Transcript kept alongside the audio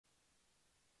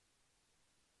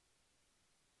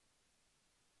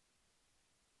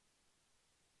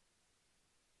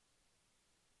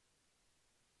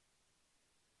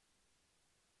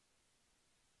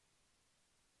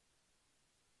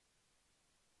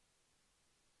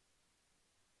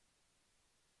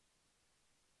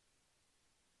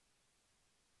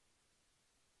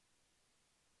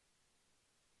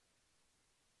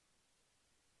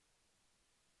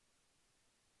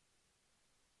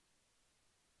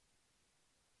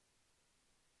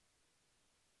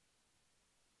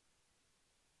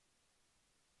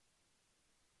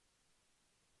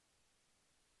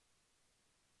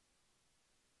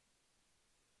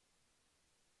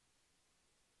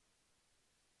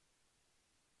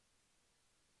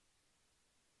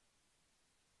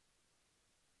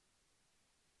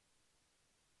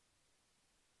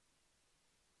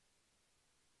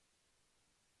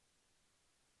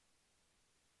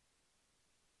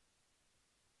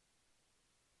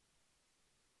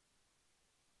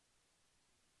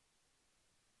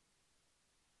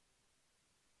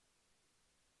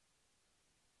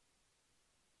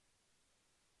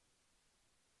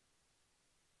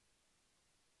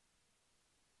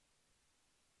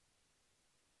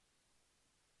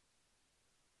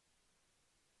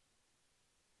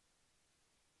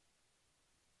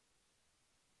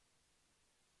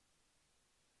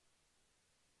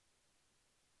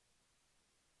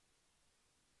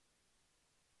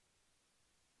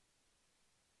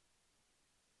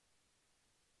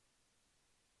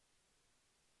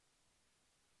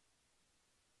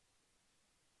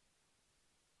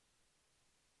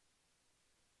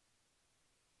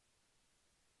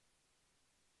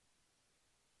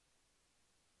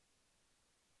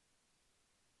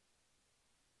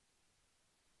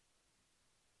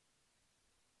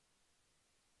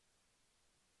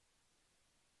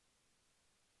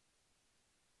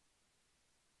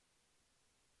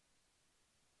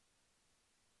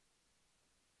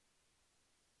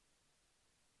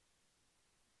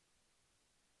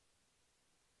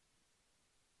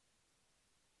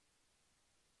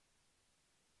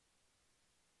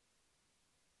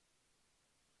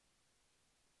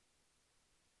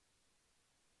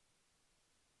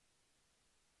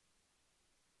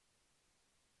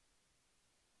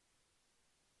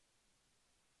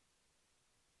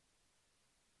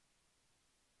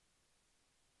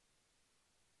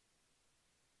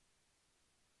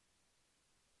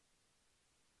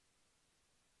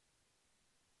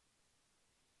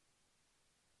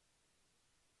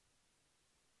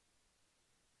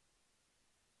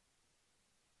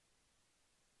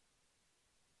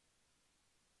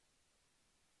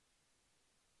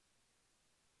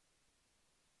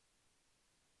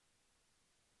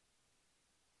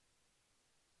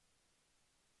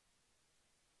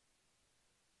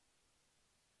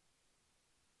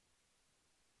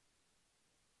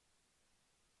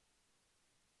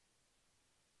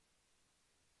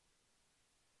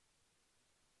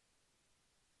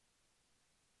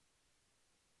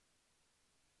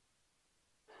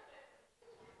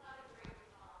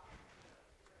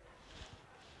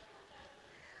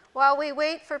While we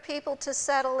wait for people to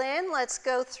settle in, let's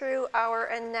go through our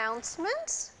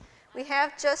announcements. We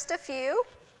have just a few.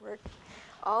 We're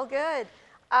all good.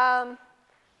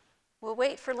 We'll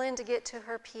wait for Lynn to get to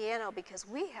her piano because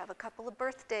we have a couple of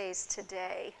birthdays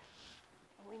today.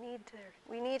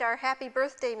 We need our happy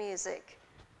birthday music.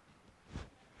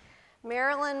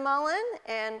 Marilyn Mullen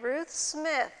and Ruth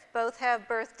Smith both have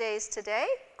birthdays today,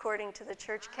 according to the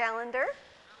church calendar.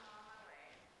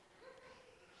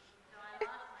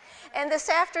 And this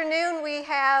afternoon we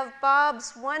have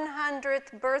Bob's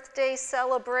 100th birthday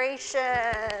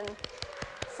celebration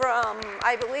from,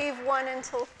 I believe, 1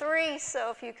 until 3.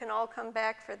 So if you can all come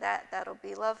back for that, that'll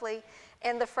be lovely.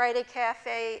 And the Friday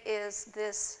Cafe is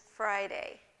this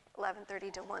Friday,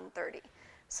 11:30 to 1:30.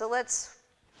 So let's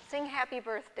sing happy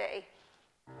birthday.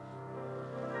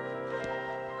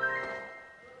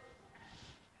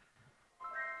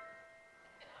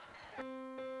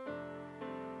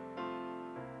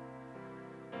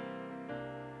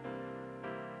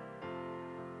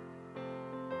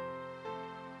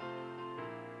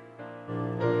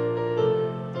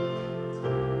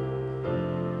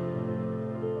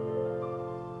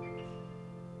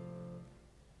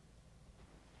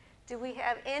 Do we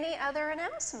have any other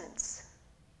announcements?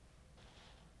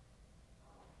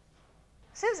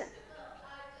 Susan.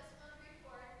 I just want to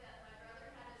report that my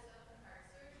brother had his open heart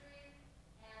surgery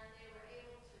and they were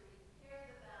able to repair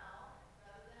the valve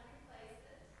rather than replace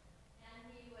it. And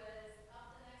he was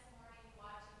up the next morning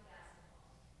watching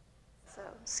basketball. So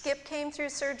Skip came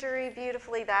through surgery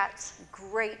beautifully. That's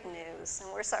great news.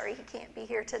 And we're sorry he can't be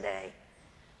here today.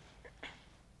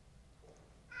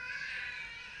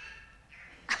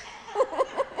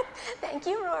 Thank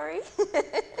you, Rory.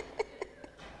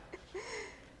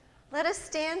 Let us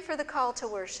stand for the call to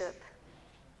worship.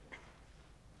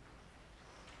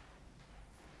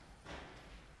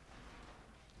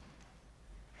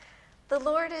 The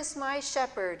Lord is my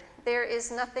shepherd, there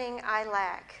is nothing I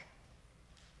lack.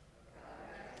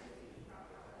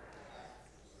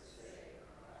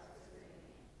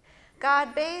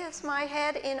 God bathes my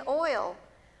head in oil,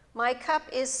 my cup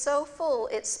is so full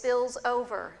it spills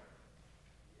over.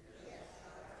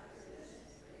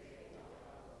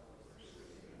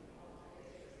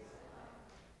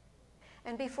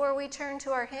 And before we turn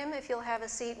to our hymn, if you'll have a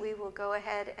seat, we will go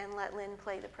ahead and let Lynn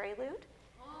play the prelude.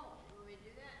 Oh, will we do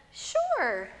that?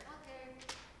 Sure. Okay.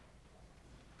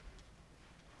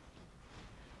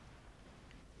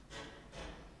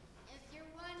 If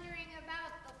you're wondering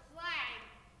about the flag,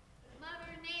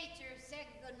 Mother Nature said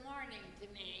good morning to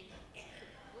me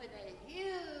with a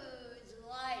huge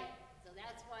light. So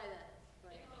that's why the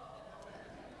flag.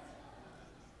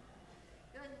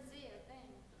 Couldn't see a thing.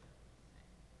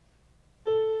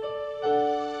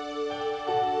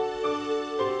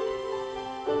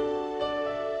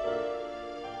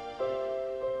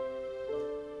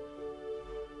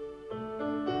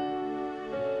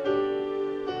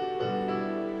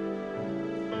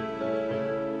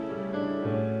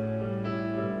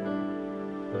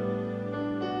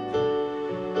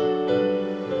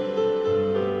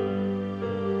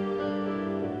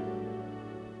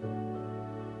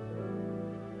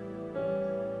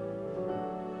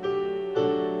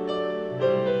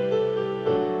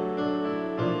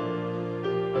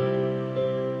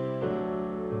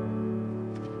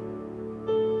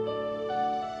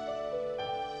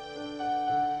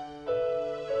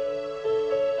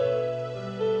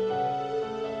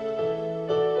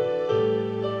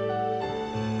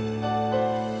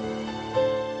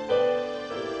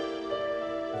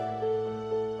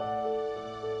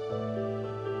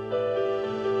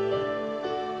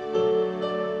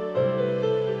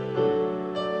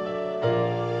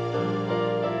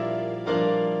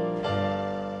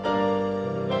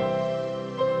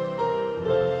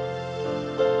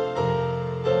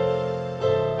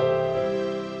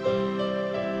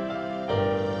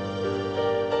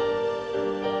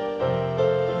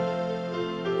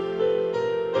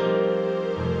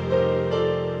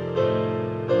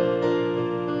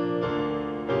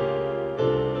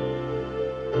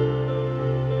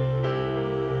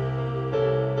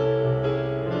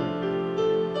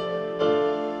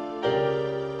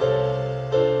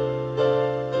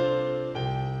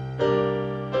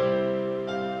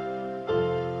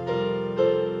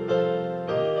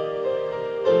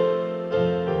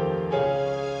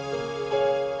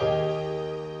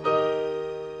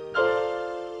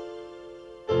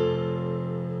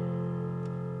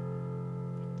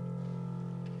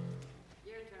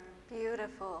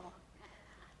 Beautiful.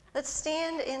 Let's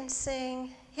stand and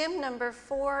sing hymn number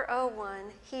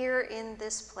 401, Here in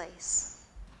This Place.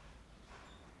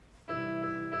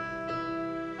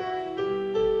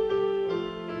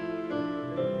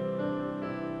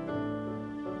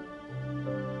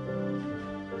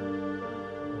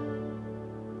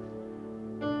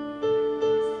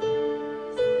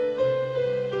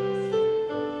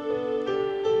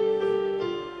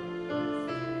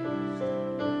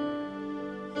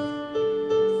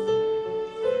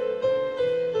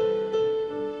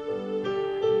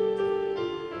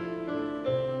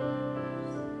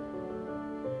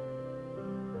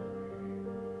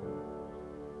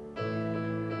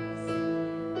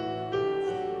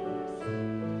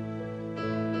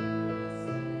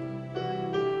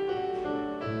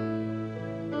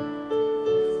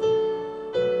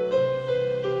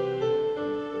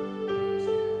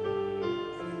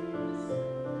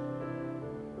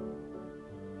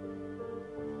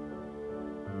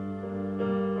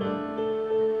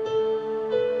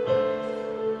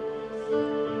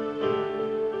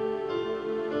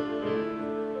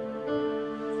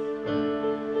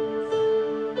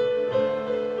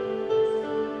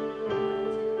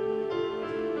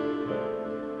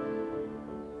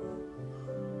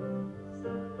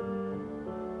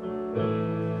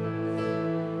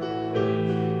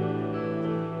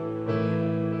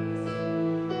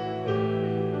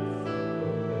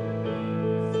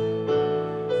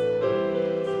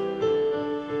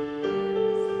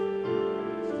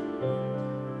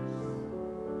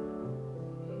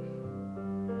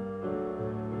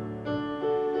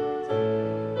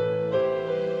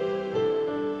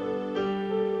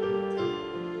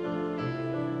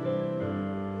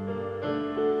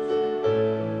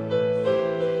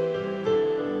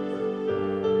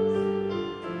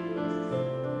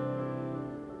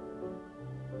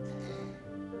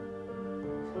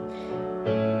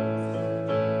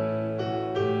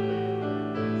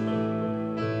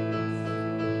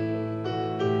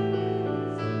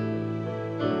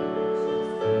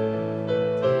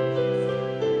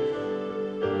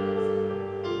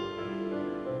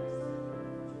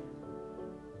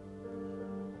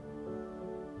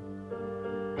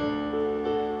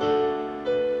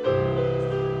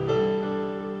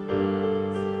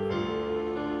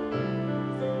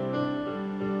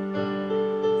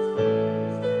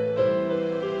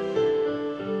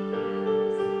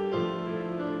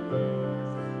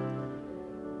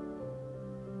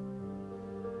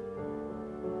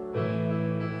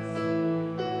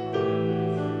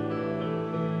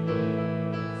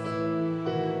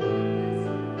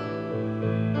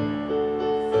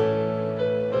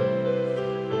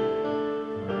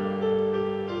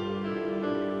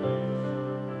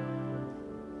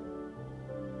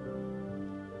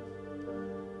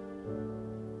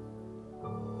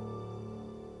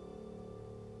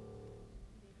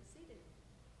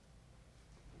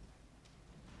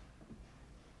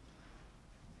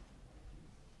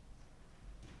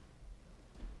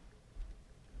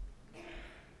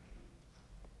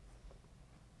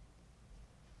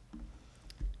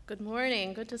 Good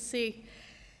morning. Good to see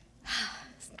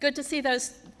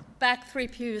those back three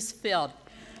pews filled.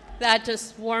 That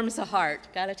just warms the heart,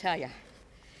 gotta tell you.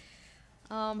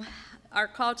 Our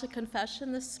call to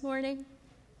confession this morning.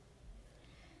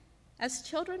 As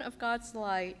children of God's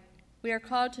light, we are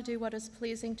called to do what is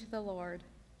pleasing to the Lord,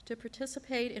 to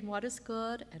participate in what is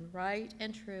good and right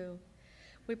and true.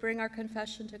 We bring our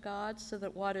confession to God so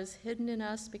that what is hidden in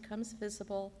us becomes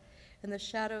visible and the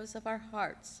shadows of our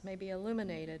hearts may be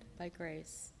illuminated by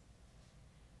grace.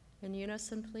 In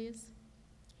unison, please.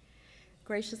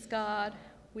 Gracious God,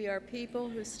 we are people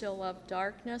who still love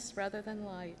darkness rather than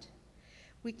light.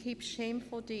 We keep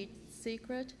shameful deeds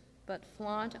secret, but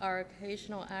flaunt our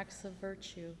occasional acts of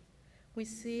virtue. We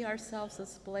see ourselves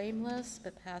as blameless,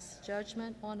 but pass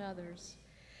judgment on others.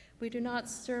 We do not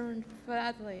stern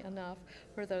badly enough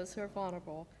for those who are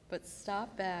vulnerable, but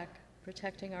stop back,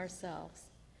 protecting ourselves.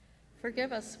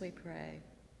 Forgive us, we pray.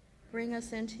 Bring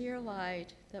us into your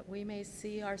light that we may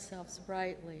see ourselves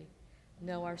rightly,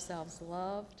 know ourselves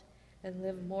loved, and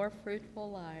live more fruitful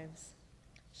lives.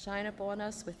 Shine upon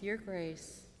us with your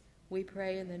grace. We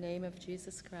pray in the name of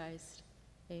Jesus Christ.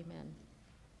 Amen.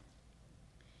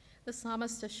 The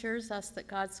psalmist assures us that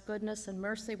God's goodness and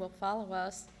mercy will follow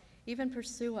us, even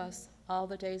pursue us all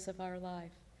the days of our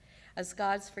life. As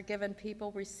God's forgiven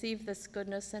people receive this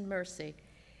goodness and mercy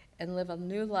and live a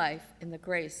new life in the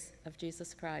grace of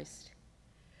Jesus Christ.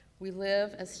 We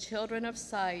live as children of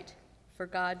sight, for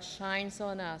God shines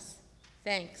on us.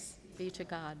 Thanks be to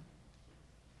God.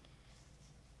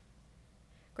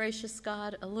 Gracious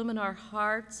God, illumine our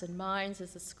hearts and minds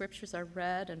as the scriptures are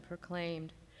read and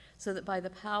proclaimed, so that by the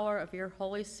power of your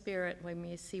Holy Spirit we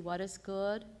may see what is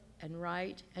good and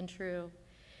right and true.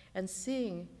 And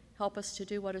seeing, help us to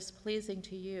do what is pleasing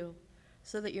to you,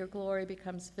 so that your glory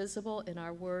becomes visible in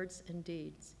our words and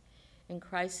deeds. In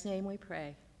Christ's name we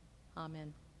pray.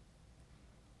 Amen.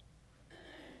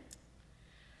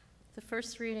 The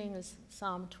first reading is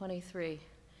Psalm 23.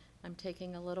 I'm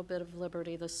taking a little bit of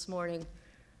liberty this morning,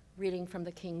 reading from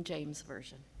the King James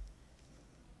Version.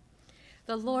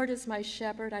 The Lord is my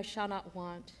shepherd, I shall not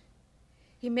want.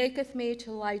 He maketh me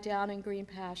to lie down in green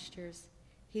pastures.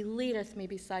 He leadeth me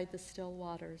beside the still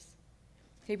waters.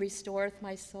 He restoreth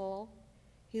my soul.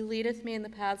 He leadeth me in the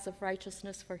paths of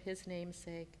righteousness for his name's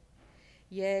sake.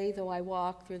 Yea, though I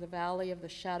walk through the valley of the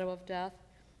shadow of death,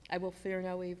 I will fear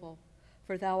no evil,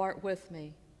 for thou art with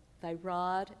me. Thy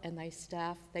rod and thy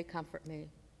staff, they comfort me.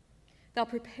 Thou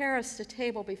preparest a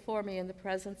table before me in the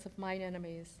presence of mine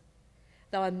enemies.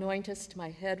 Thou anointest my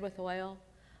head with oil,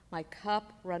 my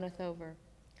cup runneth over.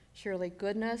 Surely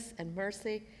goodness and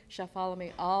mercy shall follow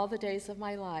me all the days of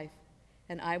my life,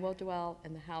 and I will dwell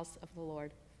in the house of the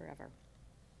Lord forever.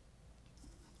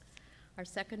 Our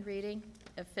second reading,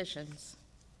 Ephesians.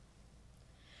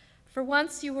 For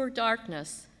once you were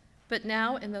darkness, but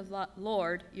now in the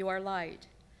Lord you are light.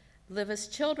 Live as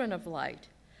children of light,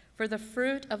 for the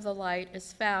fruit of the light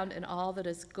is found in all that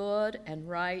is good and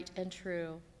right and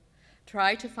true.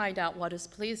 Try to find out what is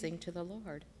pleasing to the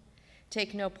Lord.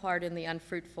 Take no part in the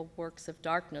unfruitful works of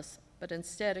darkness, but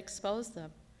instead expose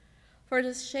them. For it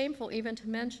is shameful even to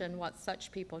mention what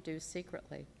such people do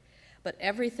secretly. But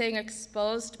everything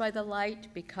exposed by the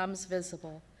light becomes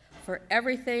visible, for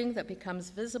everything that becomes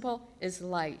visible is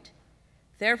light.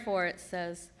 Therefore it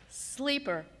says,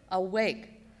 Sleeper,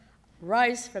 awake,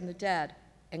 rise from the dead,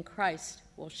 and Christ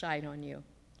will shine on you.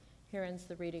 Here ends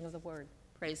the reading of the word.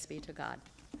 Praise be to God.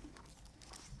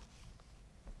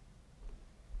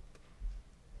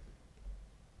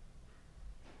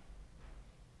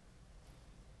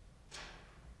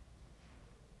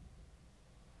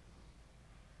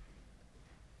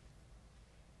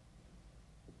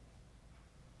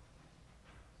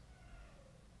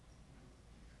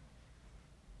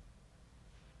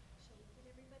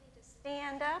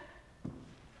 Stand up.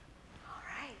 All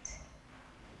right.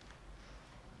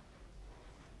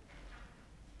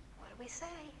 What do we say?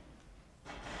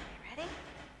 You ready?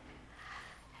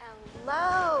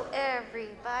 Hello,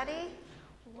 everybody.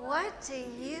 What do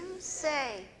you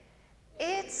say?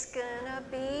 It's gonna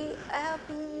be a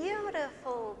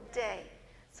beautiful day.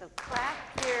 So clap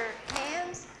your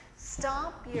hands,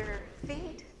 stomp your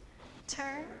feet,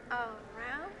 turn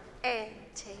around, and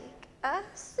take a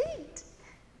seat.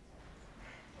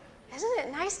 Isn't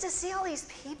it nice to see all these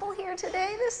people here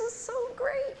today? This is so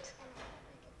great.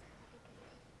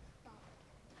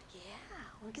 Yeah,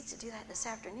 we'll get to do that this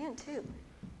afternoon too.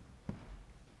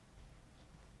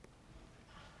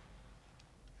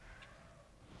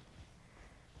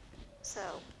 So,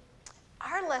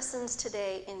 our lessons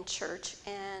today in church,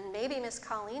 and maybe Miss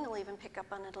Colleen will even pick up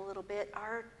on it a little bit,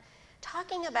 are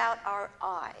talking about our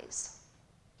eyes.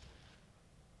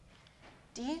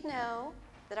 Do you know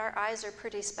that our eyes are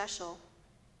pretty special?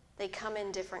 They come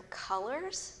in different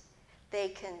colors. They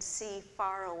can see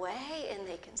far away and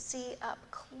they can see up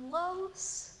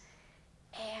close.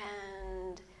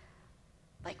 And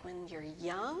like when you're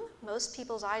young, most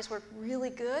people's eyes work really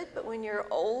good, but when you're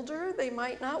older, they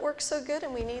might not work so good,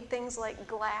 and we need things like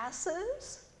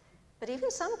glasses. But even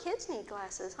some kids need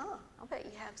glasses, huh? I'll bet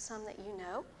you have some that you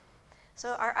know.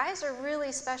 So our eyes are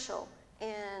really special,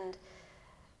 and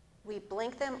we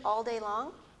blink them all day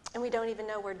long, and we don't even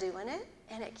know we're doing it,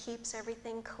 and it keeps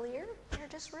everything clear. They're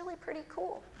just really pretty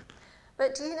cool.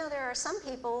 But do you know there are some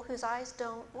people whose eyes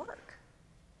don't work?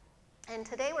 And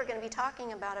today we're going to be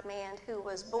talking about a man who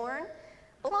was born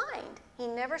blind. He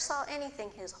never saw anything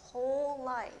his whole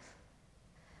life.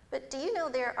 But do you know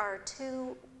there are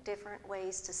two different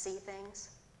ways to see things?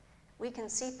 We can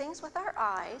see things with our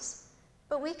eyes,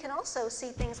 but we can also see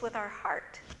things with our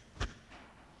heart.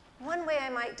 One way I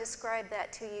might describe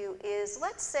that to you is,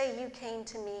 let's say you came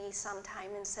to me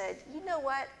sometime and said, you know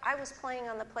what, I was playing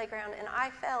on the playground and I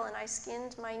fell and I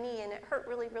skinned my knee and it hurt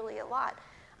really, really a lot.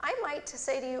 I might to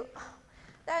say to you, oh,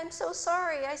 I'm so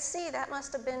sorry, I see, that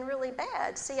must have been really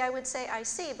bad. See, I would say, I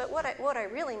see, but what I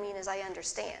really mean is I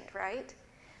understand, right?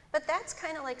 But that's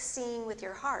kind of like seeing with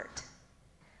your heart.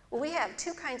 Well, we have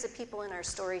two kinds of people in our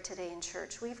story today in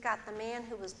church. We've got the man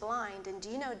who was blind, and do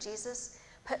you know Jesus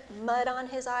put mud on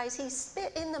his eyes? He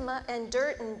spit in the mud and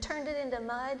dirt and turned it into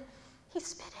mud. He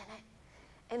spit in it.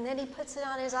 And then he puts it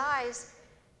on his eyes,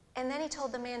 and then he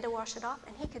told the man to wash it off,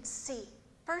 and he could see.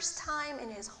 First time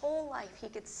in his whole life he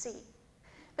could see.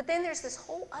 But then there's this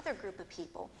whole other group of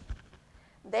people.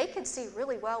 They could see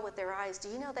really well with their eyes. Do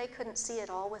you know they couldn't see at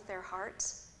all with their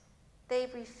hearts? They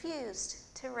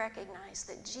refused to recognize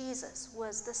that Jesus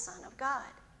was the Son of God.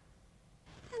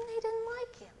 And they didn't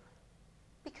like him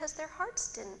because their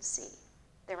hearts didn't see.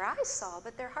 Their eyes saw,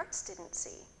 but their hearts didn't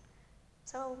see.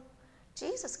 So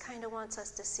Jesus kind of wants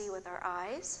us to see with our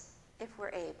eyes, if we're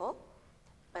able,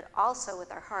 but also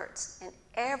with our hearts. And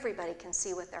everybody can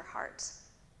see with their hearts.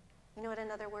 You know what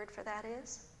another word for that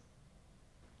is?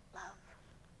 Love.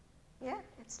 Yeah,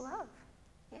 it's love.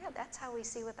 Yeah, that's how we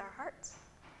see with our hearts.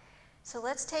 So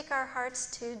let's take our hearts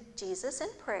to Jesus in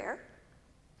prayer.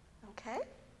 Okay?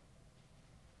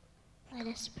 Let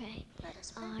us pray. Let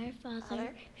us pray. Our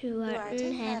Father, who art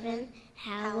in heaven,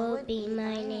 hallowed be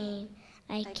thy name.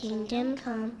 Thy kingdom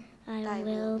come, thy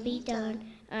will be done,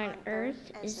 on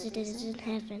earth as it is in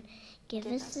heaven. Give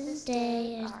us this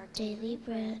day our daily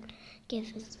bread. Give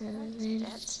us the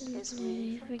debts as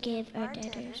we forgive our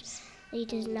debtors.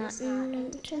 Lead us not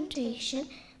into temptation,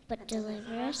 but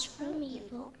deliver us from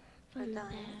evil. For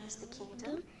thine is the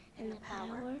kingdom, and the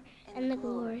power, and the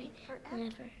glory,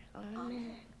 forever.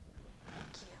 Amen.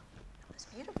 Thank you. That was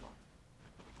beautiful.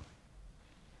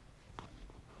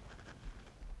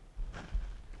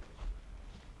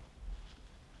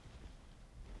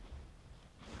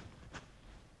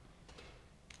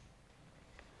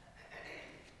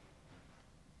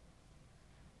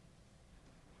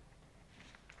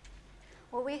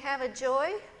 Well, we have a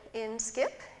joy in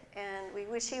Skip, and we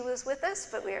wish he was with us,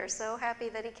 but we are so happy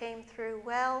that he came through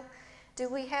well. Do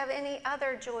we have any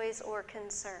other joys or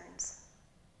concerns?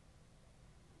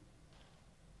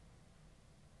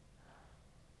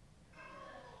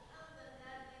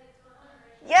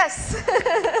 Yes!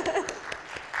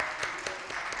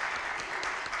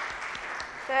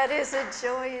 That is a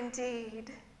joy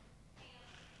indeed.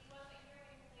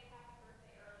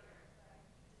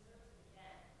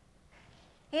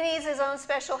 He needs his own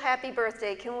special happy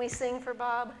birthday. Can we sing for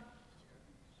Bob?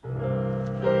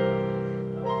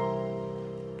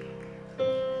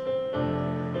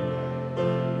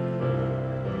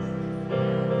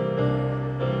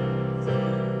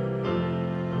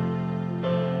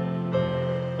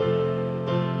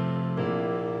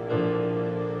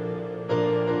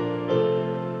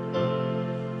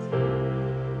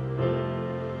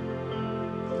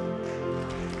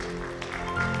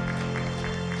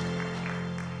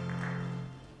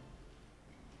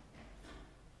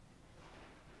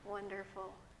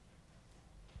 Wonderful.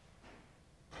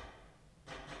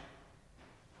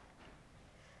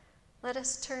 Let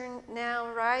us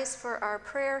rise for our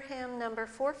prayer hymn number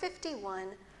 451,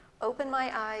 Open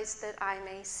My Eyes That I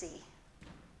May See.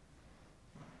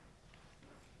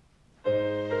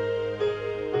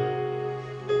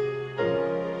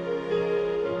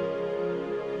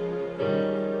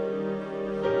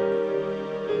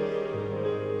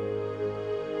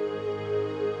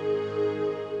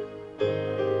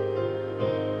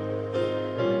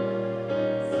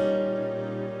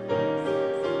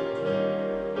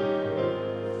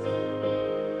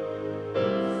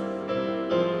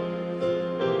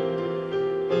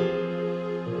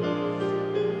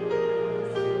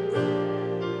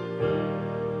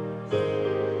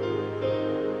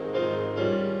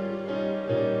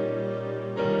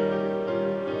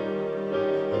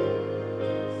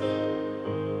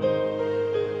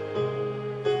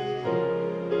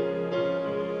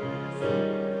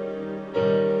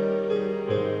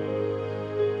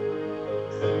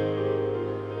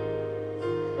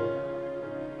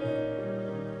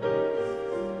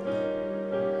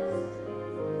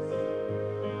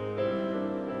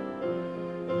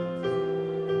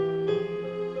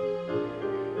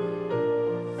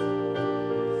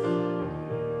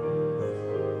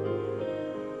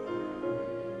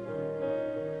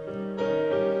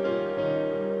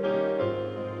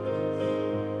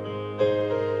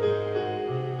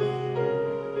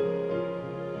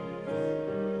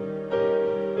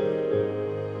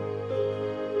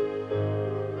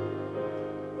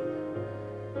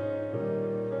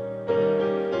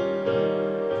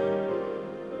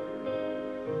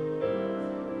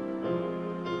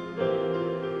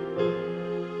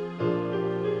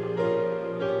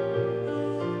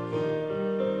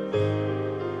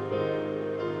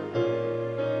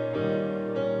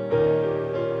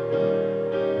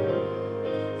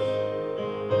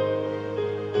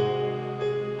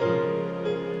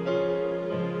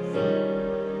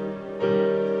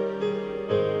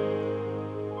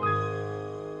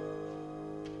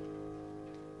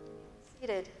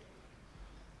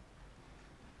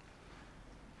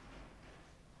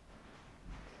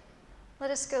 Let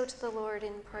us go to the Lord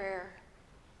in prayer.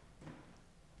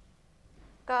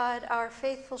 God, our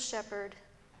faithful shepherd,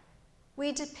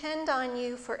 we depend on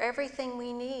you for everything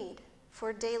we need,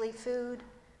 for daily food,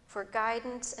 for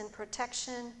guidance and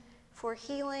protection, for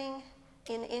healing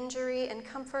in injury and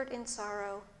comfort in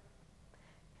sorrow.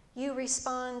 You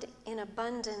respond in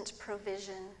abundant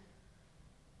provision.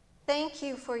 Thank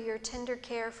you for your tender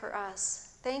care for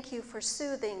us. Thank you for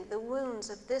soothing the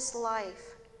wounds of this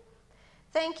life.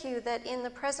 Thank you that in the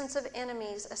presence of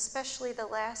enemies, especially the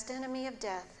last enemy of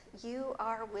death, you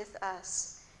are with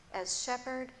us as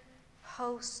shepherd,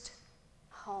 host,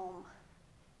 home.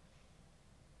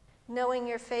 Knowing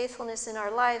your faithfulness in our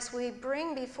lives, we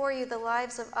bring before you the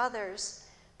lives of others,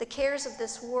 the cares of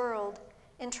this world,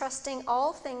 entrusting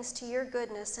all things to your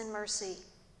goodness and mercy.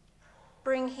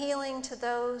 Bring healing to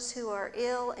those who are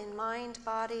ill in mind,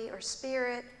 body, or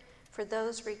spirit, for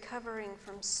those recovering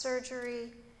from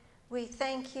surgery. We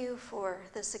thank you for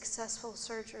the successful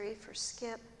surgery for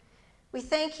Skip. We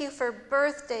thank you for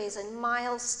birthdays and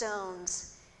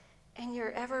milestones and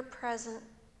your ever-present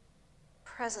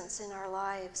presence in our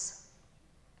lives.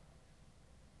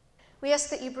 We ask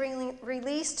that you bring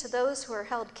release to those who are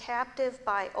held captive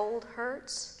by old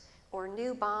hurts or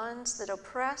new bonds that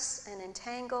oppress and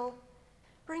entangle.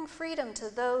 Bring freedom to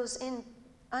those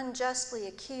unjustly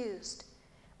accused,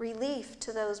 relief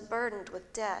to those burdened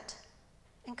with debt,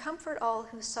 and comfort all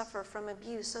who suffer from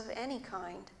abuse of any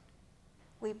kind.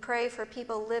 We pray for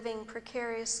people living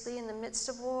precariously in the midst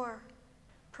of war.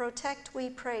 Protect, we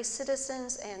pray,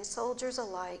 citizens and soldiers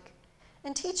alike,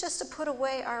 and teach us to put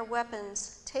away our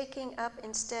weapons, taking up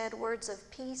instead words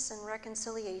of peace and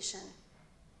reconciliation.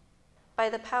 By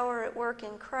the power at work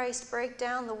in Christ, break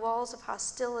down the walls of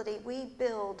hostility we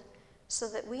build so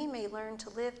that we may learn to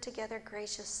live together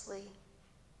graciously.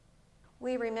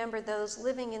 We remember those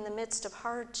living in the midst of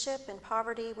hardship and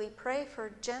poverty. We pray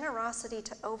for generosity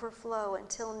to overflow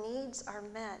until needs are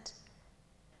met.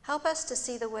 Help us to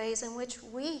see the ways in which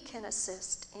we can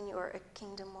assist in your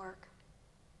kingdom work.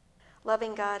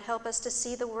 Loving God, help us to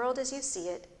see the world as you see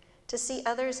it, to see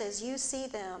others as you see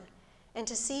them, and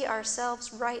to see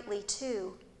ourselves rightly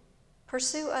too.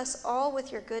 Pursue us all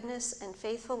with your goodness and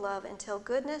faithful love until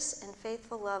goodness and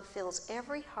faithful love fills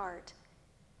every heart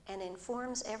and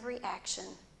informs every action.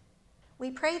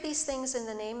 We pray these things in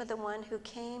the name of the one who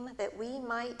came that we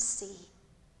might see,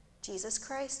 Jesus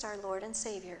Christ, our Lord and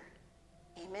Savior.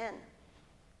 Amen.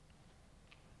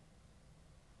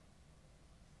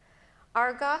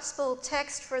 Our gospel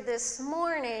text for this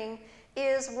morning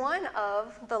is one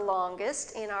of the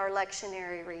longest in our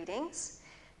lectionary readings,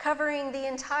 covering the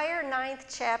entire 9th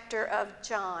chapter of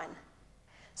John.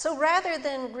 So rather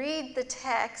than read the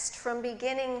text from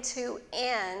beginning to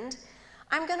end,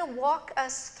 I'm going to walk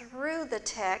us through the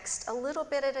text a little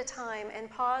bit at a time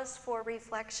and pause for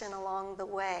reflection along the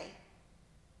way.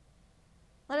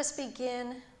 Let us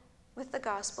begin with the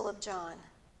Gospel of John.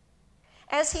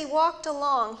 As he walked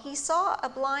along, he saw a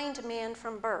blind man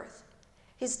from birth.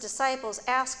 His disciples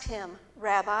asked him,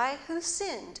 "Rabbi, who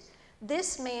sinned,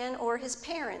 this man or his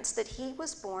parents, that he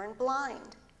was born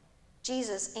blind?"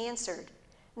 Jesus answered,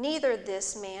 "Neither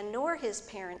this man nor his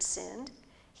parents sinned.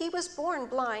 He was born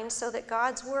blind so that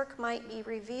God's work might be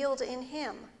revealed in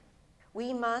him.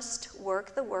 We must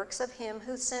work the works of him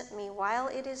who sent me while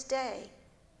it is day.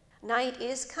 Night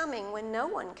is coming when no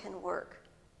one can work.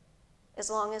 As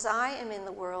long as I am in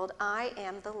the world, I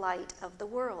am the light of the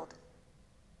world."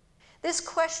 This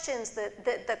questions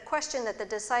the question that the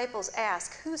disciples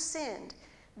ask, who sinned,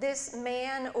 this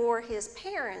man or his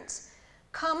parents,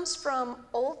 comes from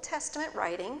Old Testament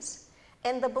writings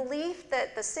and the belief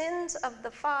that the sins of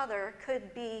the father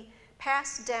could be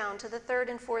passed down to the 3rd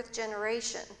and 4th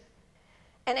generation.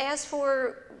 And as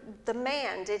for the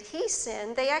man, did he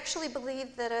sin? They actually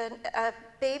believed that a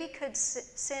baby could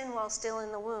sin while still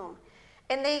in the womb.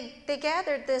 And they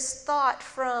gathered this thought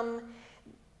from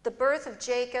the birth of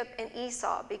Jacob and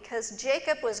Esau, because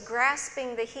Jacob was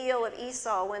grasping the heel of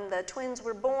Esau when the twins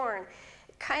were born,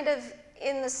 kind of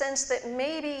in the sense that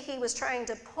maybe he was trying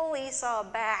to pull Esau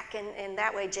back, and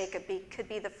that way Jacob could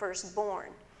be the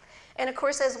firstborn. And of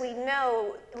course, as we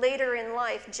know, later in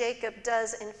life, Jacob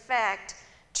does in fact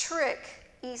trick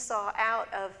Esau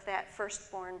out of that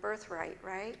firstborn birthright,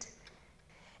 right?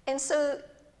 And so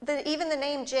even the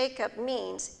name Jacob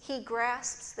means he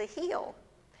grasps the heel.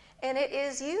 And it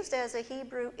is used as a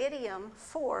Hebrew idiom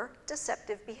for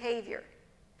deceptive behavior.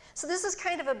 So this is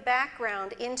kind of a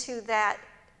background into that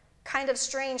kind of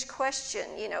strange question,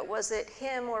 was it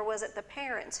him or was it the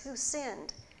parents who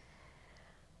sinned?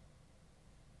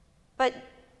 But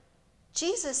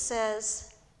Jesus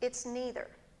says it's neither.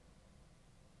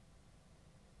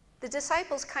 the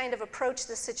disciples kind of approach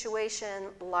the situation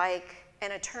like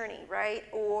an attorney, right?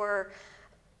 Or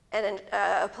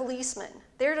a policeman.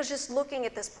 They're just looking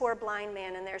at this poor blind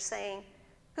man and they're saying,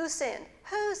 who sinned?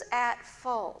 Who's at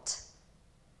fault?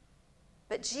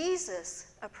 But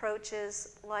Jesus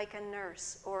approaches like a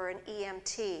nurse or an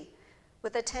EMT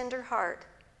with a tender heart.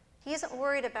 He isn't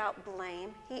worried about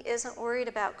blame. He isn't worried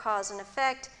about cause and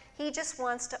effect. He just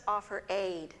wants to offer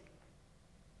aid.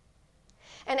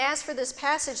 And as for this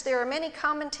passage, there are many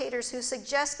commentators who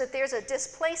suggest that there's a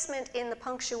displacement in the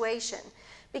punctuation.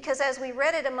 Because as we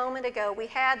read it a moment ago, we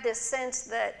had this sense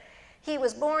that he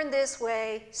was born this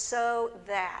way, so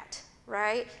that,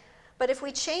 right? But if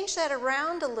we change that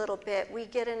around a little bit, we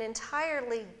get an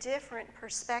entirely different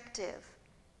perspective.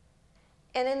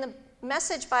 And in the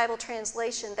Message Bible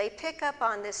translation, they pick up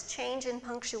on this change in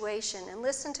punctuation, and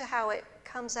listen to how it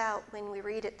comes out when we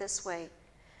read it this way.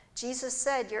 Jesus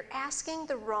said, you're asking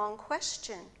the wrong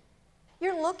question.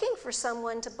 You're looking for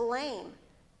someone to blame.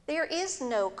 There is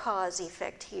no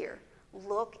cause-effect here.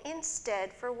 Look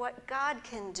instead for what God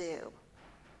can do.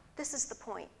 This is the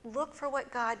point. Look for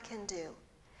what God can do.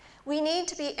 We need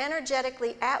to be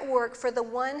energetically at work for the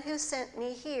one who sent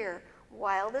me here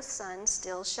while the sun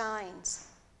still shines.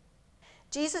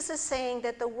 Jesus is saying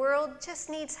that the world just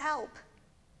needs help.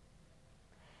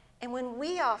 And when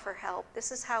we offer help,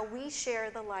 this is how we share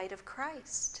the light of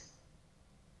Christ.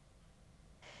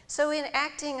 So in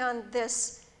acting on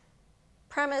this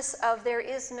premise of there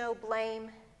is no blame,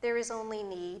 there is only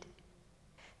need,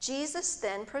 Jesus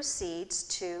then proceeds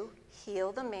to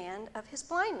heal the man of his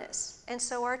blindness. And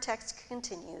so our text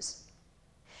continues.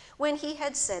 When he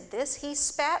had said this, he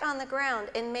spat on the ground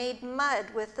and made mud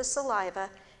with the saliva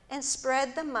and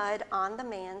spread the mud on the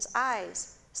man's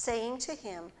eyes, saying to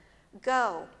him,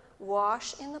 go,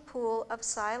 wash in the pool of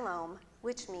Siloam,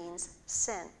 which means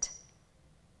sent.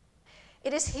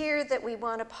 It is here that we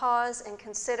want to pause and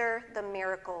consider the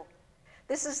miracle.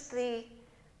 This is the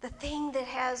thing that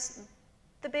has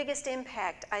the biggest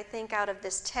impact, I think, out of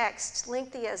this text,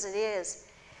 lengthy as it is.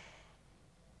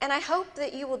 And I hope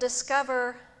that you will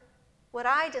discover what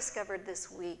I discovered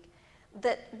this week,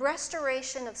 that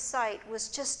restoration of sight was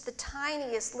just the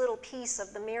tiniest little piece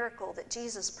of the miracle that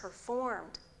Jesus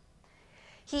performed.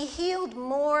 He healed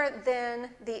more than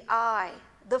the eye,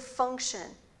 the function.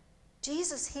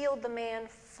 Jesus healed the man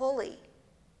fully.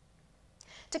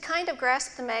 To kind of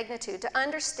grasp the magnitude, to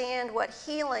understand what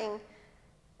healing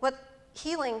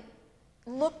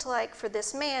looked like for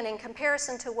this man in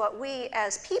comparison to what we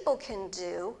as people can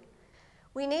do,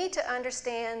 we need to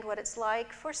understand what it's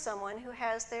like for someone who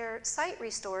has their sight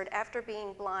restored after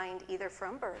being blind either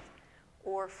from birth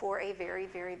or for a very,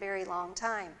 very, very long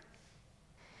time.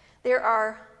 There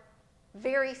are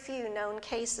very few known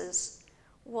cases.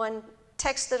 One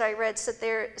text that I read said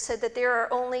that there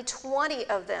are only 20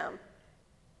 of them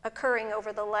occurring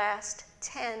over the last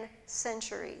 10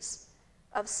 centuries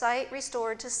of sight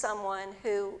restored to someone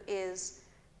who is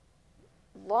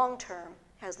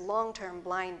has long-term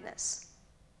blindness.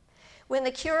 When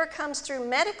the cure comes through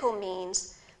medical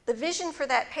means, the vision for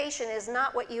that patient is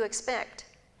not what you expect.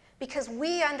 Because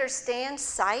we understand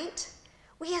sight,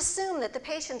 we assume that the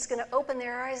patient's going to open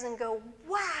their eyes and go,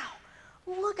 wow,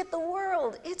 look at the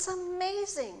world, it's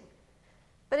amazing.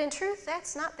 But in truth,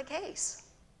 that's not the case.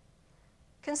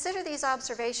 Consider these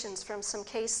observations from some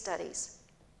case studies.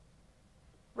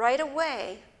 Right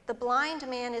away, the blind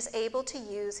man is able to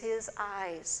use his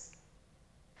eyes.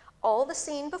 All the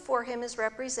scene before him is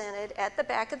represented at the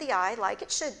back of the eye like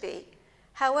it should be.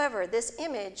 However, this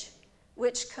image,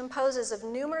 which composes of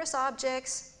numerous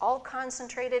objects, all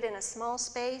concentrated in a small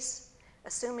space,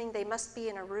 assuming they must be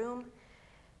in a room,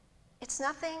 it's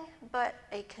nothing but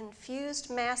a confused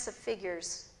mass of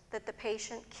figures that the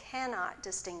patient cannot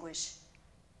distinguish.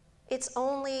 It's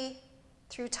only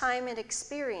through time and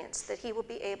experience that he will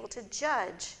be able to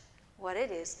judge what it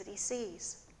is that he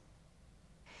sees.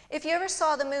 If you ever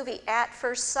saw the movie At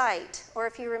First Sight, or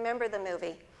if you remember the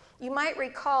movie, you might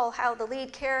recall how the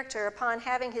lead character, upon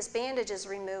having his bandages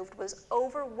removed, was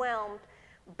overwhelmed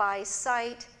by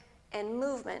sight and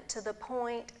movement to the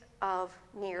point of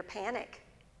near panic.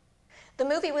 The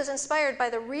movie was inspired by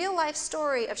the real-life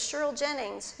story of Shirl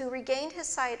Jennings, who regained his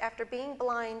sight after being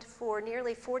blind for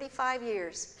nearly 45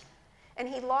 years. And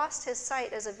he lost his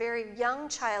sight as a very young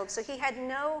child, so he had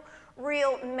no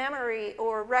real memory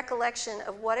or recollection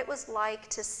of what it was like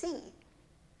to see.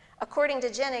 According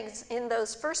to Jennings, in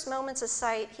those first moments of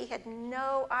sight, he had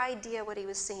no idea what he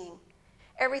was seeing.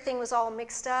 Everything was all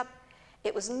mixed up.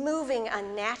 It was moving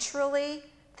unnaturally.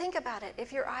 Think about it.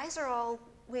 If your eyes are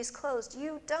always closed,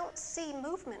 you don't see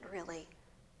movement really.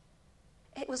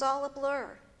 It was all a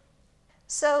blur.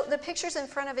 So the pictures in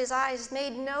front of his eyes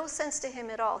made no sense to him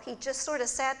at all. He just sort of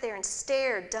sat there and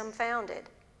stared, dumbfounded.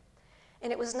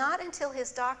 And it was not until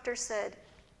his doctor said,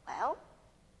 well,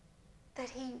 that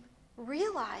he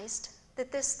realized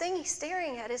that this thing he's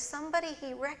staring at is somebody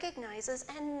he recognizes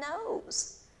and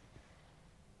knows.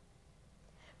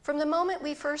 From the moment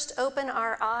we first open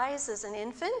our eyes as an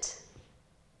infant,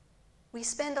 we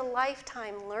spend a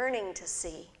lifetime learning to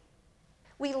see.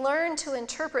 We learn to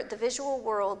interpret the visual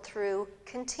world through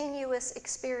continuous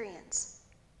experience.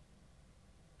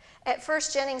 At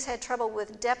first, Jennings had trouble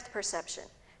with depth perception,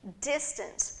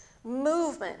 distance,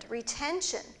 movement,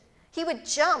 retention. He would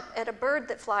jump at a bird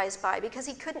that flies by because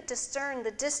he couldn't discern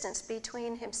the distance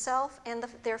between himself and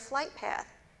their flight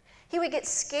path. He would get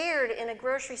scared in a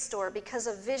grocery store because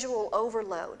of visual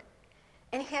overload.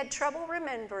 And he had trouble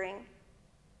remembering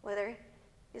whether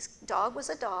his dog was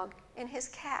a dog and his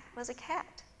cat was a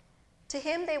cat. To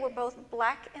him, they were both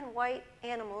black and white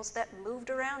animals that moved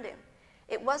around him.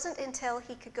 It wasn't until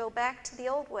he could go back to the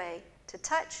old way to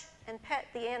touch and pet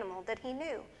the animal that he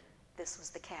knew this was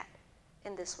the cat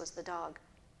and this was the dog.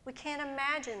 We can't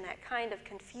imagine that kind of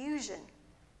confusion.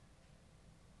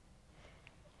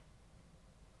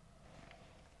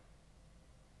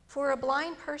 For a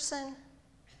blind person,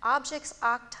 objects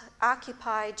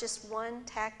occupy just one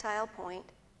tactile point.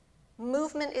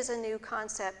 Movement is a new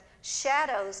concept.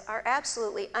 Shadows are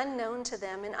absolutely unknown to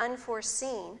them and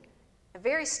unforeseen, a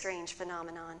very strange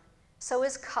phenomenon. So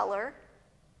is color.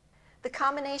 The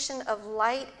combination of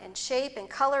light and shape and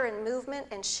color and movement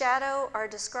and shadow are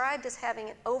described as having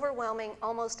an overwhelming,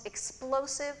 almost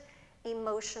explosive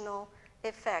emotional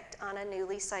effect on a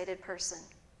newly sighted person.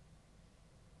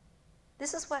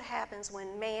 This is what happens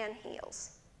when man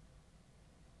heals.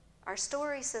 Our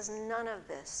story says none of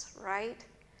this, right?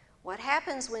 What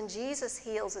happens when Jesus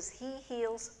heals is he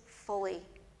heals fully.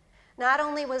 Not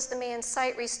only was the man's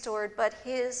sight restored, but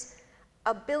his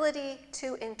ability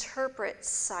to interpret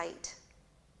sight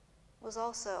was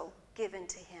also given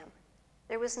to him.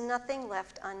 There was nothing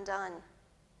left undone.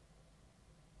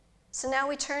 So now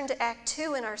we turn to Act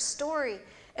 2 in our story,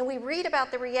 and we read about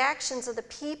the reactions of the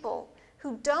people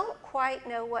who don't quite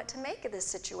know what to make of this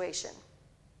situation.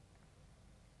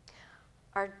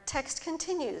 Our text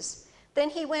continues. Then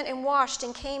he went and washed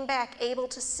and came back able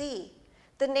to see.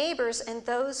 The neighbors and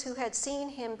those who had seen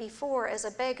him before as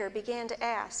a beggar began to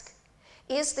ask,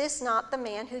 "Is this not the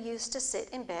man who used to sit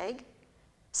and beg?"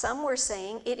 Some were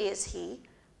saying, "It is he."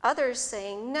 Others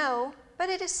saying, "No, but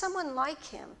it is someone like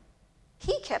him."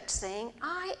 He kept saying,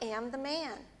 "I am the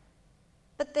man."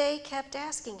 But they kept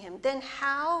asking him, "Then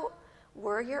how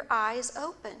were your eyes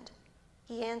opened?"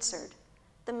 He answered,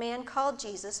 "The man called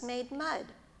Jesus made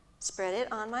mud, spread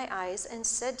it on my eyes, and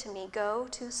said to me, 'Go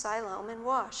to Siloam and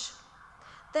wash.'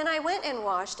 Then I went and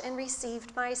washed and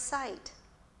received my sight."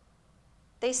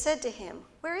 They said to him,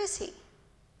 "Where is he?"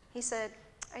 He said,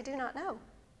 "I do not know."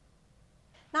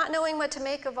 Not knowing what to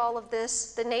make of all of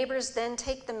this, the neighbors then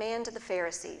take the man to the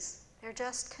Pharisees. They're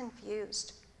just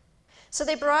confused. So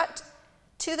they brought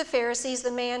to the Pharisees the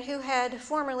man who had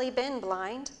formerly been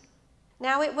blind.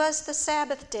 Now it was the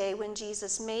Sabbath day when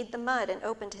Jesus made the mud and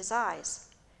opened his eyes.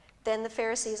 Then the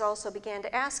Pharisees also began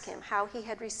to ask him how he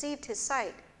had received his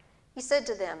sight. He said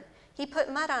to them, "He put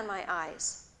mud on my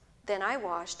eyes. Then I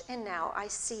washed, and now I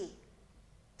see."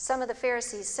 Some of the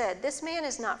Pharisees said, "This man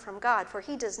is not from God, for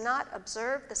he does not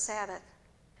observe the Sabbath."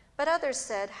 But others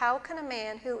said, "How can a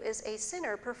man who is a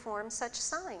sinner perform such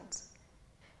signs?"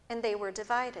 And they were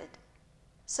divided.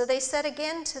 So they said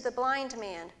again to the blind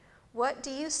man, "What do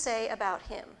you say about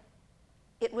him?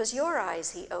 It was your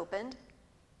eyes he opened."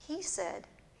 He said,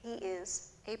 "He is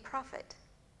a prophet."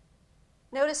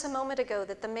 Notice a moment ago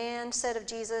that the man said of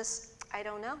Jesus, "I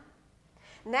don't know."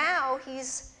 Now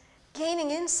he's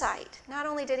gaining insight. Not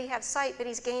only did he have sight, but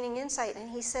he's gaining insight, and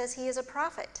he says he is a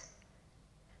prophet.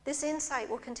 This insight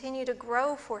will continue to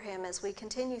grow for him as we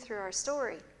continue through our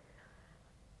story.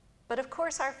 But of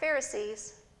course, our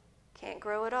Pharisees can't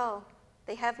grow at all.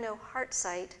 They have no heart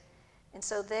sight, and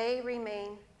so they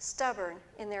remain stubborn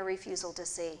in their refusal to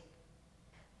see.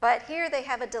 But here they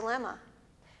have a dilemma,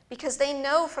 because they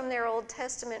know from their Old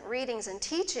Testament readings and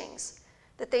teachings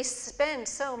that they spend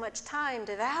so much time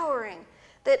devouring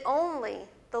that only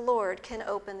the Lord can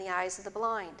open the eyes of the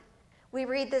blind. We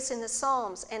read this in the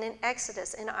Psalms and in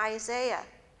Exodus and Isaiah.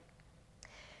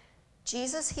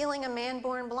 Jesus healing a man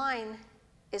born blind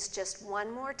is just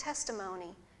one more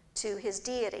testimony to his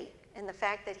deity and the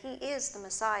fact that he is the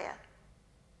Messiah.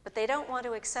 But they don't want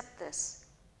to accept this.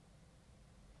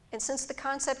 And since the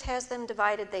concept has them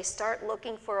divided, they start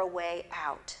looking for a way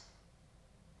out.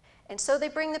 And so they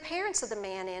bring the parents of the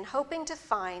man in, hoping to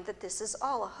find that this is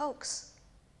all a hoax.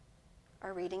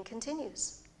 Our reading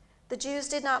continues. The Jews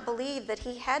did not believe that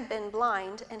he had been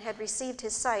blind and had received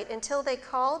his sight until they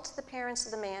called the parents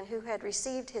of the man who had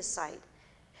received his sight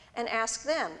and asked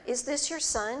them, "Is this your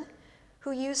son,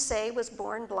 who you say was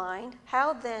born blind?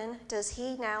 How then does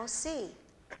he now see?"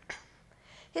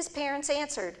 His parents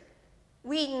answered,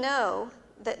 "We know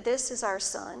that this is our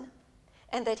son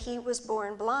and that he was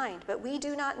born blind, but we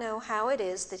do not know how it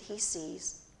is that he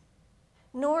sees,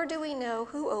 nor do we know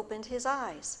who opened his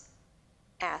eyes.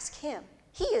 Ask him.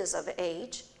 He is of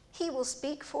age. He will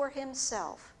speak for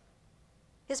himself."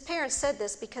 His parents said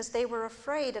this because they were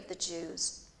afraid of the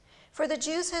Jews. For the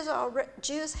Jews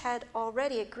had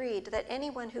already agreed that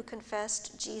anyone who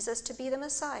confessed Jesus to be the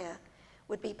Messiah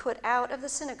would be put out of the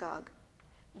synagogue.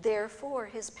 Therefore,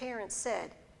 his parents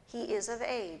said, "He is of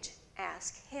age.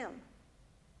 Ask him."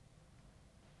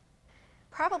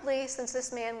 Probably since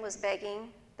this man was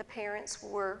begging, the parents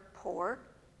were poor.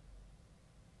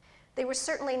 They were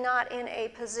certainly not in a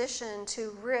position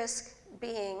to risk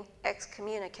being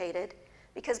excommunicated,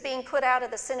 because being put out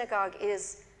of the synagogue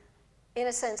is, in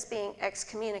a sense, being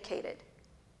excommunicated.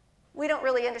 We don't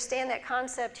really understand that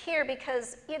concept here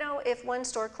because, if one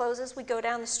store closes, we go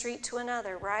down the street to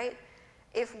another, right?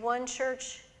 If one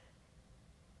church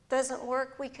doesn't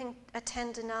work, we can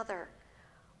attend another.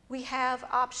 We have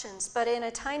options, but in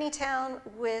a tiny town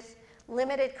with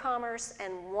limited commerce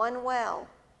and one well,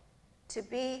 to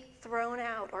be thrown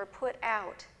out or put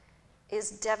out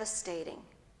is devastating.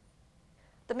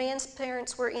 The man's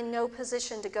parents were in no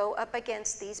position to go up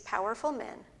against these powerful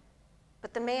men,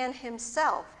 but the man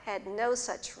himself had no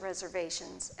such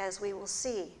reservations, as we will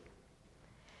see.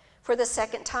 For the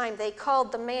second time, they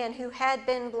called the man who had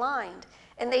been blind,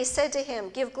 and they said to him,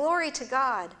 "Give glory to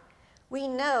God. We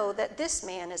know that this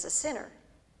man is a sinner."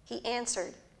 He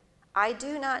answered, "I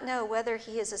do not know whether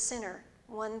he is a sinner.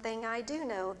 One thing I do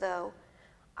know, though,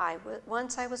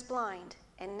 once I was blind,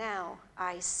 and now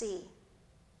I see."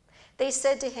 They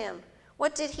said to him,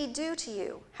 "What did he do to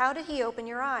you? How did he open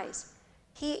your eyes?"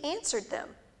 He answered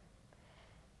them,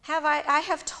 I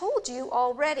have told you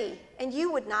already, and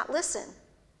you would not listen.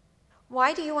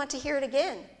 Why do you want to hear it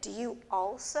again? Do you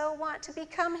also want to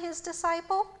become his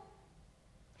disciple?"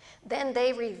 Then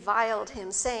they reviled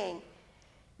him, saying,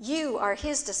 "You are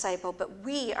his disciple, but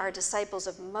we are disciples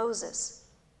of Moses.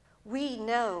 We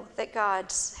know that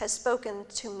God has spoken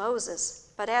to Moses,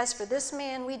 but as for this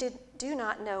man, we do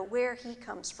not know where he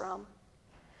comes from."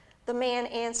 The man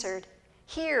answered,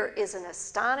 "Here is an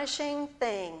astonishing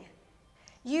thing.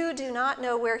 You do not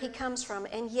know where he comes from,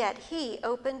 and yet he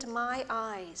opened my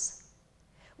eyes.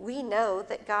 We know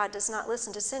that God does not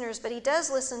listen to sinners, but he does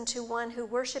listen to one who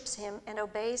worships him and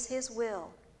obeys his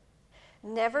will.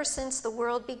 Never since the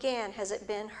world began has it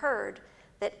been heard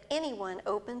that anyone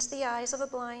opens the eyes of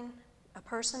a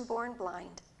person born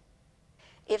blind.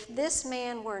 If this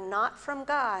man were not from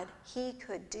God, he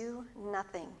could do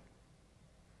nothing."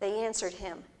 They answered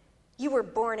him, "You were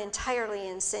born entirely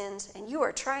in sins, and you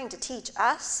are trying to teach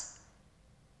us?"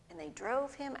 And they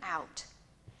drove him out.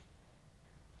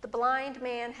 The blind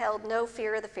man held no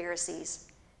fear of the Pharisees.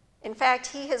 In fact,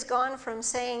 he has gone from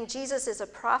saying Jesus is a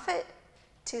prophet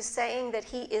to saying that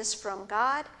he is from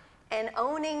God and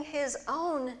owning his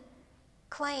own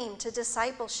claim to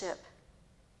discipleship.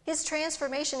 His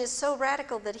transformation is so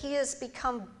radical that he has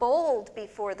become bold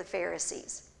before the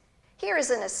Pharisees. "Here is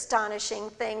an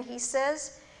astonishing thing," he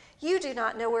says. "You do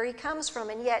not know where he comes from,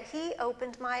 and yet he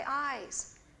opened my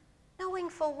eyes," knowing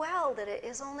full well that it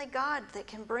is only God that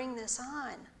can bring this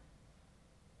on.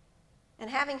 And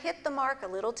having hit the mark a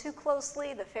little too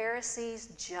closely, the Pharisees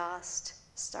just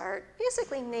start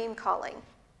basically name-calling,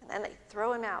 and then they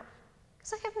throw him out because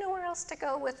they have nowhere else to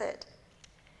go with it.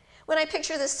 When I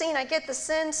picture this scene, I get the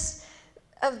sense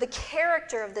of the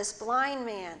character of this blind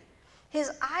man.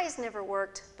 His eyes never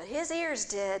worked, but his ears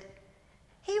did.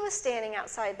 He was standing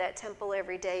outside that temple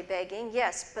every day begging,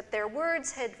 yes, but their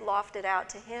words had lofted out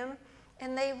to him,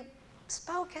 and they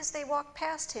spoke as they walked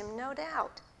past him, no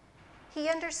doubt. He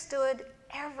understood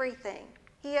everything.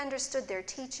 He understood their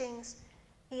teachings.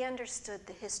 He understood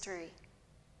the history.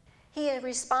 He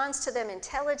responds to them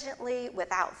intelligently,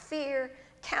 without fear,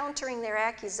 countering their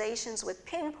accusations with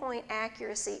pinpoint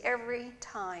accuracy every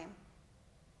time.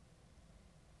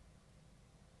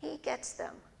 He gets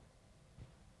them,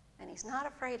 and he's not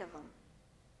afraid of them.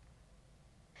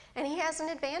 And he has an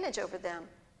advantage over them.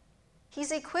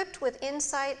 He's equipped with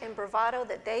insight and bravado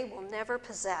that they will never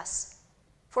possess.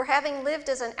 For having lived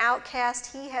as an outcast,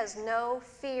 he has no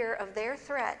fear of their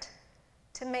threat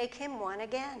to make him one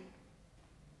again.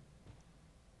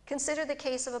 Consider the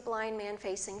case of a blind man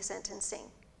facing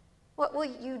sentencing. "What will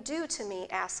you do to me?"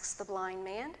 asks the blind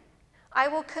man. "I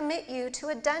will commit you to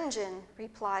a dungeon,"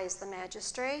 replies the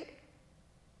magistrate.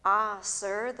 "Ah,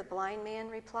 sir," the blind man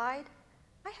replied,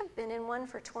 "I have been in one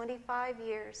for 25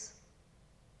 years.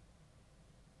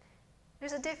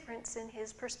 There's a difference in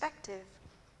his perspective,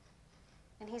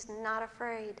 and he's not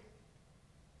afraid.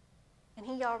 And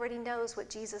he already knows what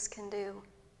Jesus can do.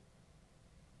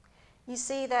 You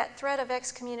see, that threat of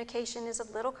excommunication is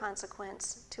of little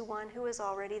consequence to one who is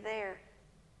already there,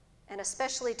 and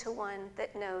especially to one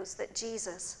that knows that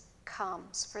Jesus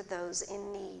comes for those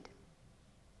in need.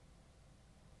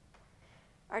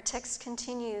 Our text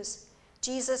continues.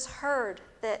 Jesus heard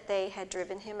that they had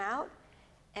driven him out,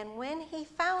 and when he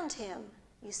found him,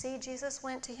 you see, Jesus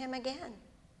went to him again.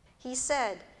 He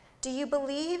said, "Do you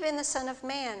believe in the Son of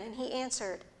Man?" And he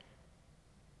answered,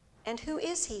 "And who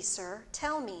is he, sir?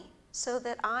 Tell me, so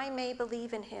that I may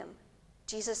believe in him."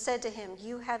 Jesus said to him,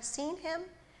 "You have seen him,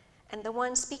 and the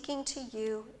one speaking to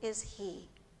you is he."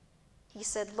 He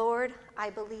said, "Lord, I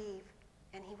believe,"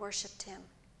 and he worshiped him.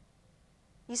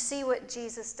 You see what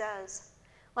Jesus does.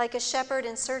 Like a shepherd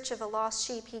in search of a lost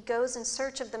sheep, he goes in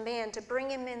search of the man to bring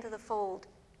him into the fold.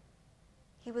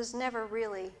 He was never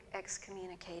really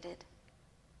excommunicated.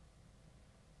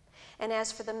 And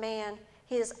as for the man,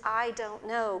 his "I don't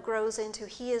know" grows into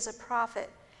 "he is a prophet,"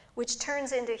 which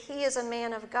turns into "he is a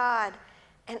man of God,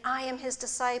 and I am his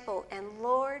disciple, and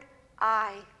Lord,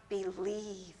 I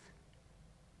believe."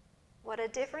 What a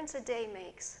difference a day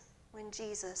makes when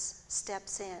Jesus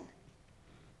steps in.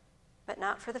 But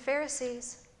not for the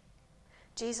Pharisees.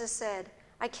 Jesus said,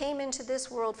 "I came into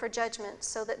this world for judgment,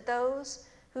 so that those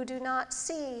who do not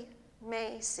see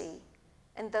may see,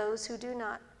 and those who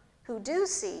do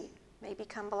see may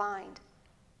become blind."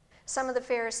 Some of the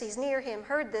Pharisees near him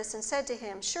heard this and said to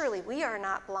him, "Surely we are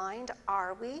not blind,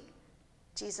 are we?"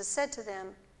 Jesus said to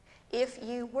them, "If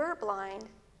you were blind,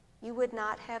 you would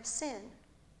not have sin.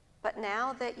 But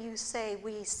now that you say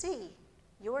we see,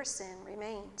 your sin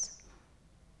remains."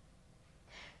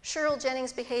 Shirl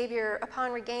Jennings' behavior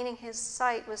upon regaining his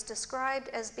sight was described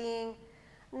as being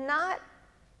not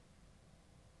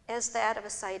as that of a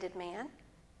sighted man,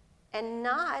 and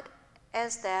not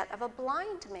as that of a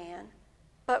blind man,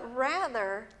 but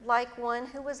rather like one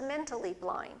who was mentally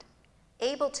blind,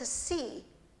 able to see,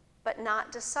 but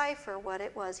not decipher what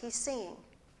it was he's seeing.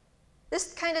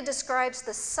 This kind of describes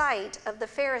the sight of the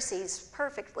Pharisees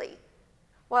perfectly.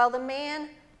 While the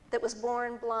man that was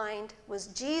born blind was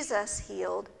Jesus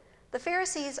healed, the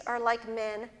Pharisees are like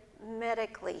men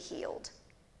medically healed.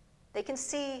 They can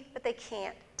see, but they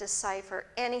can't decipher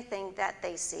anything that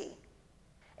they see.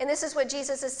 And this is what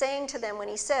Jesus is saying to them when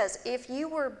he says, "If you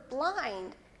were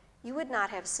blind, you would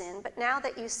not have sin, but now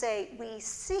that you say, we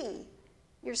see,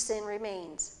 your sin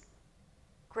remains."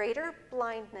 Greater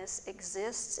blindness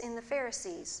exists in the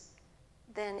Pharisees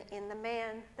than in the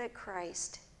man that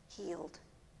Christ healed.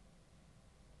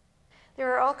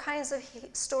 There are all kinds of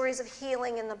stories of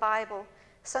healing in the Bible.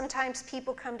 Sometimes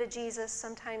people come to Jesus,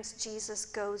 sometimes Jesus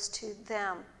goes to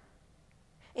them.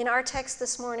 In our text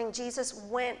this morning, Jesus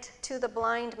went to the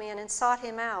blind man and sought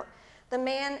him out. The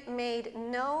man made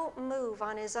no move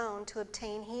on his own to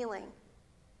obtain healing.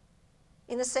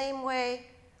 In the same way,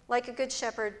 like a good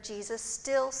shepherd, Jesus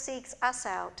still seeks us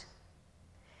out.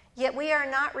 Yet we are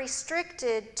not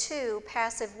restricted to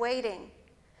passive waiting.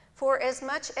 For as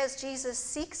much as Jesus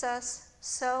seeks us,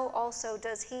 so also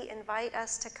does he invite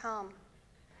us to come.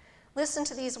 Listen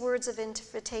to these words of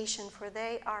invitation, for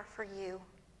they are for you.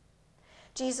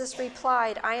 Jesus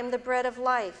replied, "I am the bread of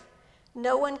life.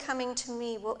 No one coming to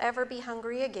me will ever be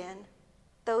hungry again.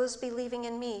 Those believing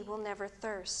in me will never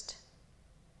thirst."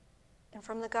 And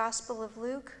from the Gospel of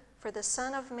Luke, "For the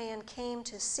Son of Man came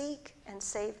to seek and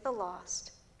save the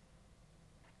lost."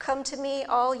 "Come to me,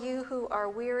 all you who are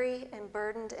weary and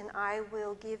burdened, and I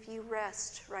will give you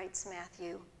rest," writes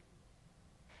Matthew.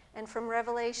 And from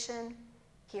Revelation,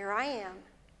 "Here I am.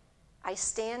 I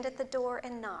stand at the door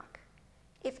and knock.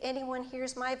 If anyone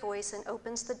hears my voice and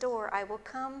opens the door, I will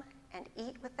come and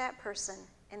eat with that person,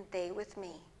 and they with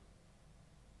me."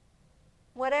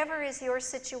 Whatever is your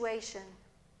situation,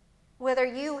 whether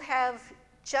you have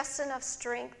just enough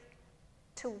strength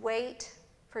to wait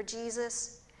for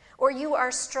Jesus, or you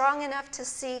are strong enough to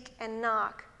seek and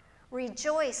knock,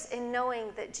 rejoice in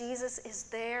knowing that Jesus is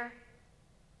there.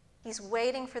 He's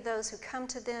waiting for those who come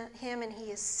to him, and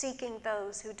he is seeking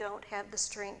those who don't have the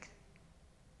strength.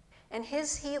 And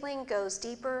his healing goes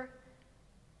deeper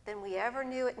than we ever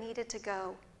knew it needed to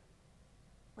go.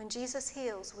 When Jesus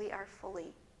heals, we are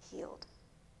fully healed.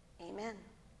 Amen.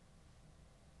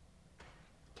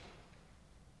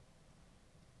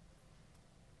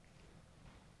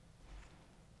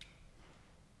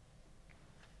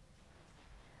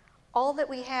 All that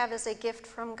we have is a gift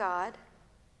from God.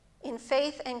 In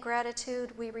faith and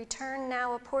gratitude, we return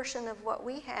now a portion of what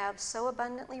we have so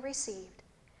abundantly received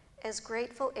as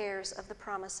grateful heirs of the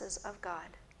promises of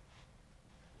God.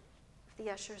 The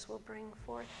ushers will bring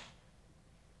forth.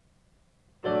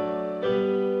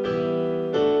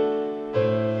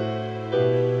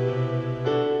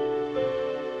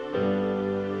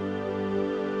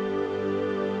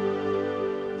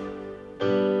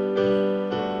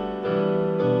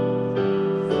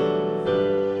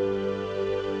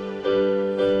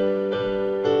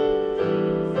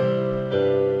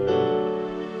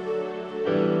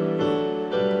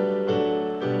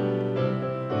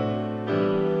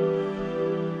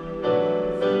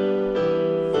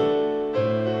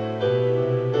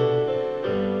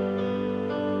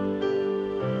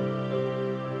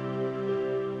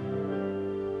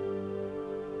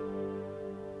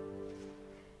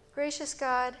 Gracious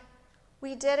God,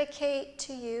 we dedicate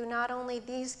to you not only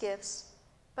these gifts,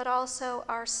 but also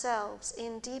ourselves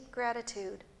in deep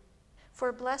gratitude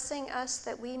for blessing us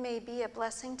that we may be a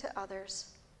blessing to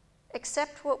others.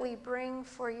 Accept what we bring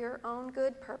for your own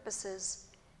good purposes.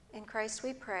 In Christ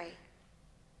we pray.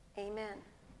 Amen.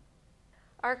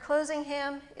 Our closing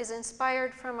hymn is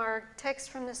inspired from our text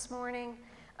from this morning,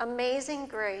 Amazing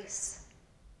Grace,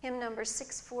 hymn number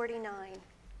 649.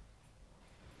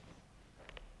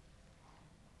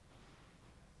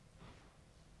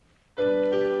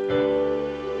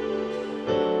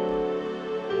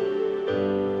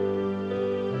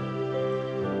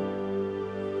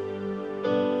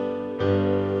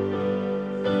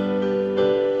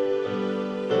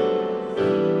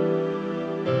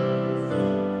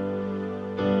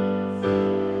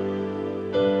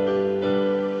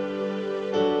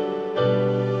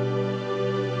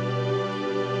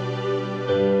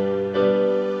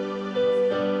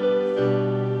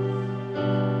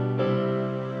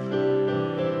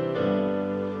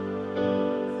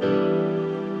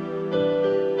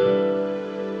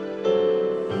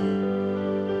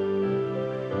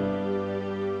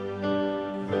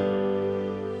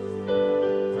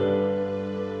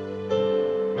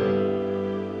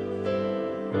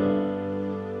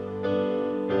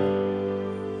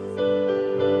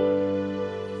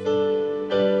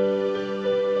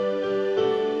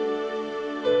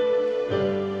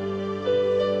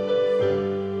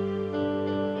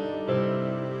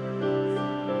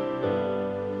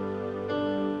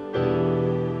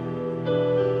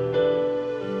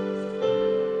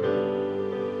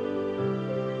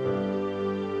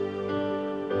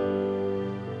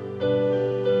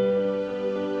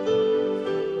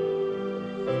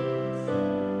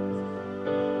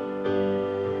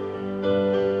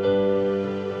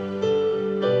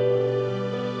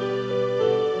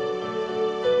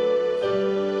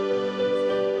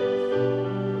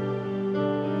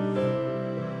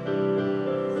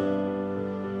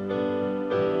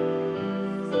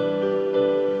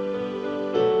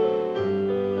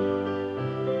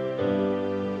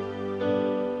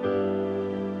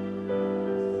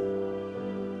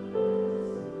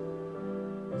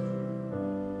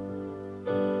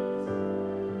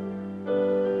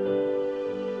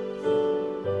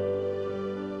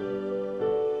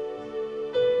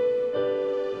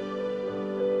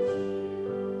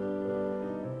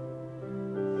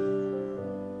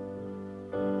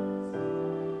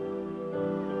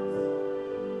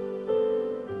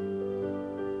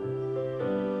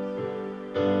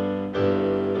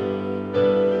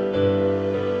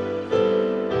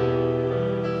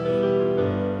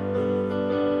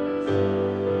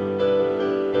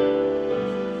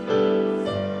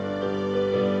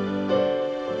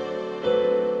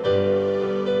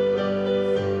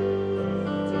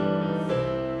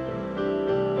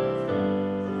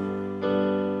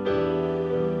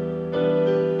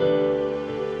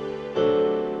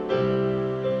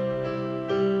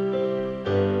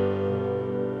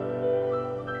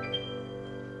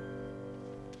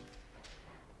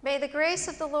 May the grace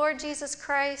of the Lord Jesus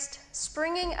Christ,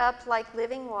 springing up like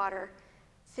living water,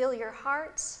 fill your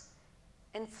hearts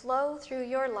and flow through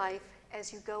your life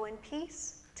as you go in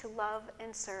peace to love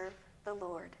and serve the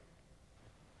Lord.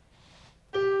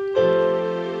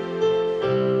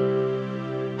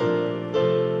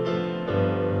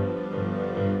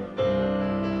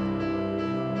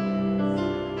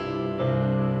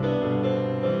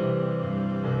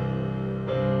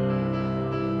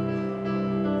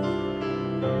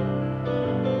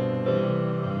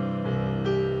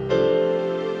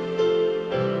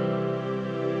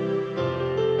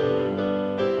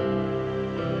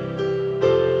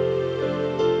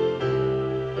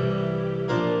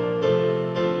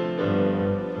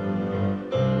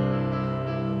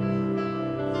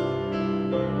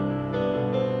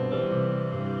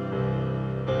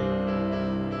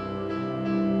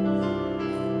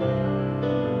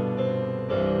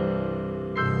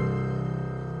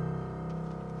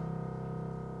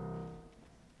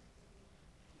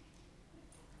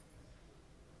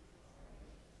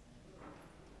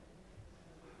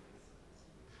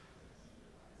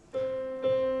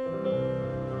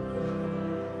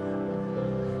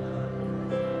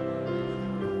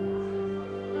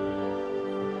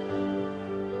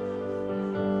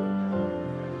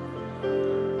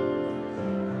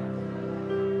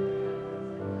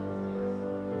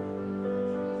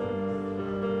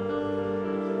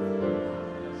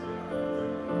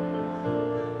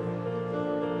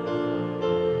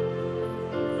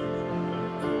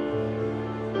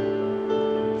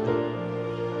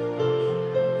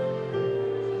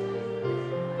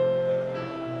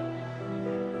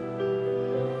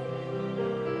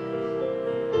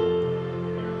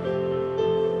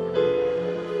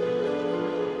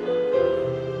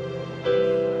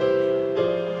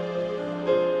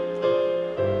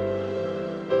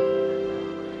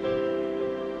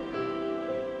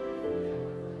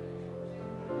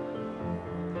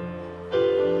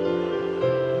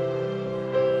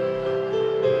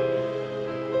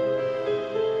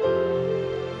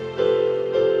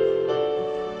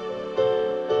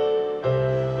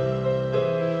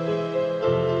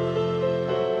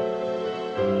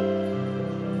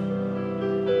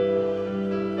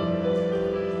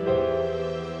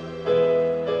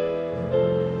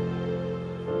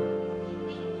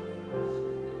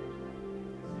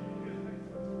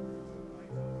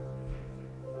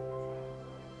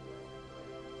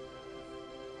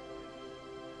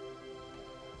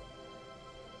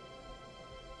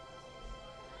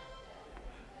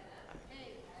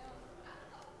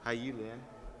 How you,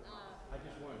 Lynn?